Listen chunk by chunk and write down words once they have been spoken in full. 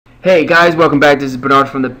Hey guys, welcome back. This is Bernard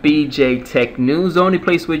from the BJTechNews, the only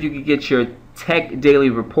place where you can get your tech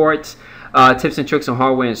daily reports, tips and tricks on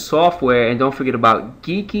hardware and software, and don't forget about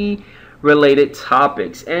geeky related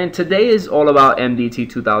topics. And today is all about MDT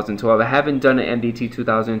 2012. I haven't done an MDT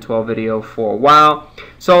 2012 video for a while.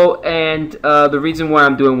 The reason why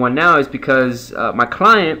I'm doing one now is because my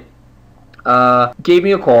client gave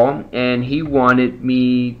me a call and he wanted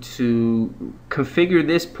me to configure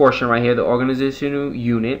this portion right here, the organizational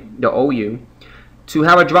unit, the OU, to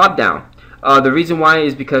have a drop down. The reason why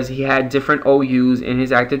is because he had different OUs in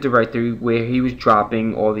his Active Directory where he was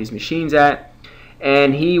dropping all these machines at,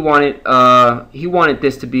 and he wanted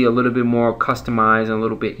this to be a little bit more customized and a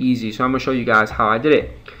little bit easy. So I'm gonna show you guys how I did it.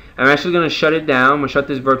 I'm actually gonna shut it down. I'm gonna shut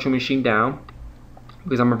this virtual machine down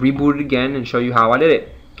because I'm gonna reboot it again and show you how I did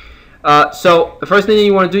it. So the first thing that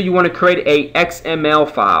you want to do, you want to create a XML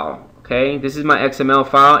file. Okay, this is my XML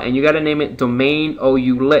file, and you got to name it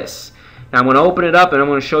DomainOUList. Now I'm going to open it up, and I'm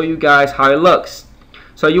going to show you guys how it looks.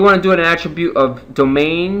 So you want to do an attribute of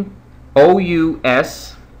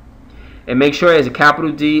DomainOUS, and make sure it has a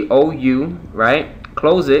capital D OU, right?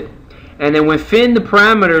 Close it, and then within the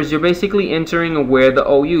parameters, you're basically entering where the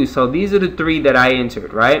OU. So these are the three that I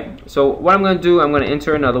entered, right? So what I'm going to do, I'm going to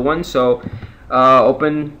enter another one. So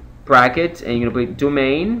open brackets, and you're gonna put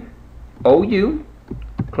domain OU,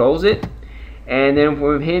 close it, and then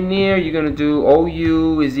from in here you're gonna do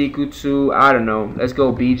OU is equal to, I don't know, let's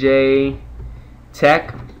go BJ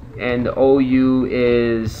Tech, and the OU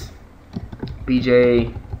is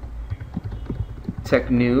BJTechNews.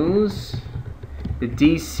 The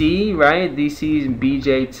DC, right? DC is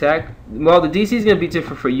BJ Tech. Well, the DC is gonna be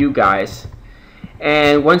different for you guys.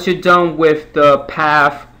 And once you're done with the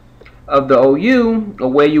path of the OU, or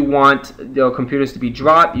where you want the computers to be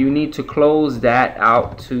dropped, you need to close that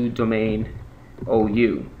out to domain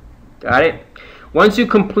OU. Got it? Once you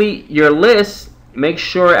complete your list, make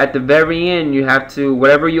sure at the very end you have to,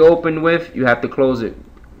 whatever you open with, you have to close it.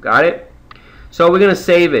 Got it? So we're gonna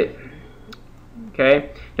save it. Okay,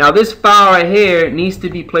 now this file right here needs to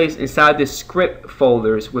be placed inside the script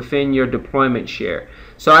folders within your deployment share.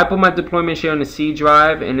 So I put my deployment share on the C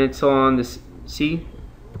drive, and it's on the C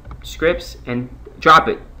scripts, and drop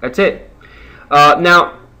it. That's it.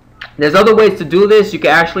 Now there's other ways to do this. You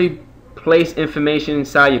can actually place information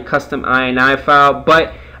inside your custom ini file,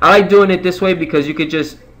 but I like doing it this way because you could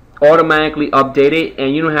just automatically update it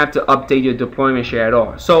and you don't have to update your deployment share at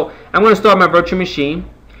all. So I'm going to start my virtual machine,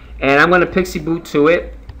 and I'm going to pixie boot to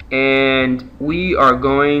it, and we are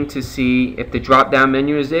going to see if the drop down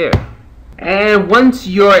menu is there. And once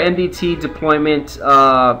your MDT deployment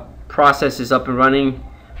process is up and running,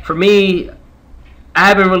 for me, I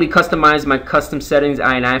haven't really customized my custom settings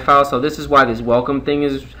 .ini file, so this is why this welcome thing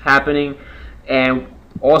is happening, and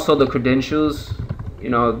also the credentials. You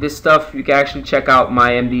know, this stuff you can actually check out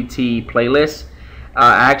my MDT playlist.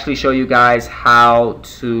 I actually show you guys how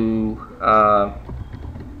to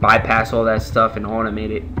bypass all that stuff and automate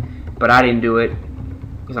it, but I didn't do it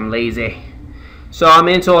because I'm lazy. So I'm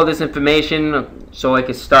into all this information so I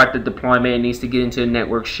can start the deployment. It needs to get into the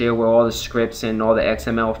network share where all the scripts and all the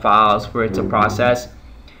XML files for it to process.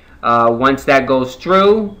 Once that goes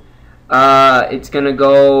through, it's gonna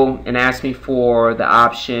go and ask me for the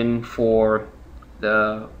option for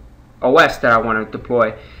the OS that I want to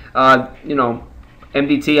deploy. You know,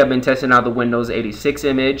 MDT, I've been testing out the Windows 86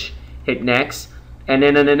 image. Hit next, and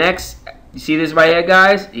then in the next, you see this right here,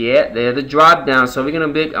 guys? Yeah, they're the drop down. So we're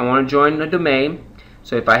gonna I want to join the domain.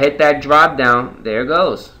 So if I hit that drop down, there it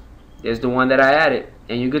goes. There's the one that I added,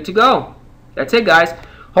 and you're good to go. That's it, guys.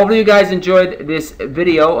 Hopefully you guys enjoyed this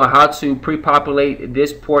video on how to pre-populate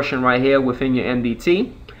this portion right here within your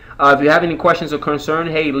MDT. If you have any questions or concern,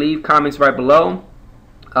 hey, leave comments right below.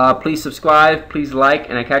 Please subscribe, please like,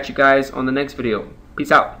 and I catch you guys on the next video.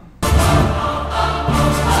 Peace out.